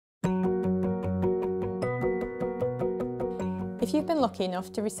If you've been lucky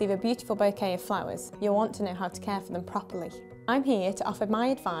enough to receive a beautiful bouquet of flowers, you'll want to know how to care for them properly. I'm here to offer my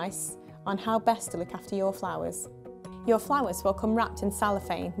advice on how best to look after your flowers. Your flowers will come wrapped in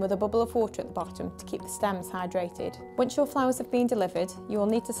cellophane with a bubble of water at the bottom to keep the stems hydrated. Once your flowers have been delivered, you will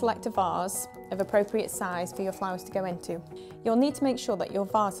need to select a vase of appropriate size for your flowers to go into. You'll need to make sure that your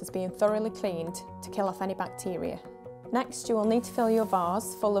vase has been thoroughly cleaned to kill off any bacteria. Next, you will need to fill your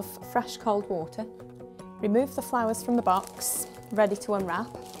vase full of fresh cold water. Remove the flowers from the box, ready to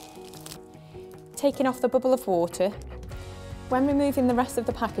unwrap. Taking off the bubble of water. When removing the rest of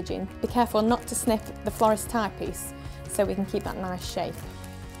the packaging, be careful not to snip the florist tie piece so we can keep that nice shape.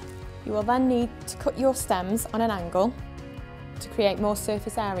 You will then need to cut your stems on an angle to create more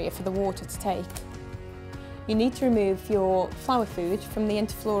surface area for the water to take. You need to remove your flower food from the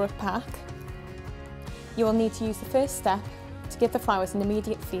interflora pack. You will need to use the first step to give the flowers an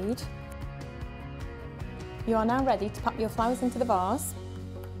immediate feed. You are now ready to pop your flowers into the vase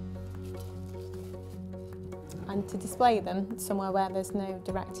and to display them somewhere where there's no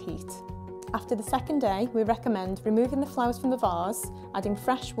direct heat. After the second day, we recommend removing the flowers from the vase, adding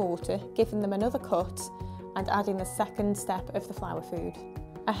fresh water, giving them another cut and adding the second step of the flower food.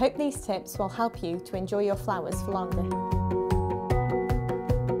 I hope these tips will help you to enjoy your flowers for longer.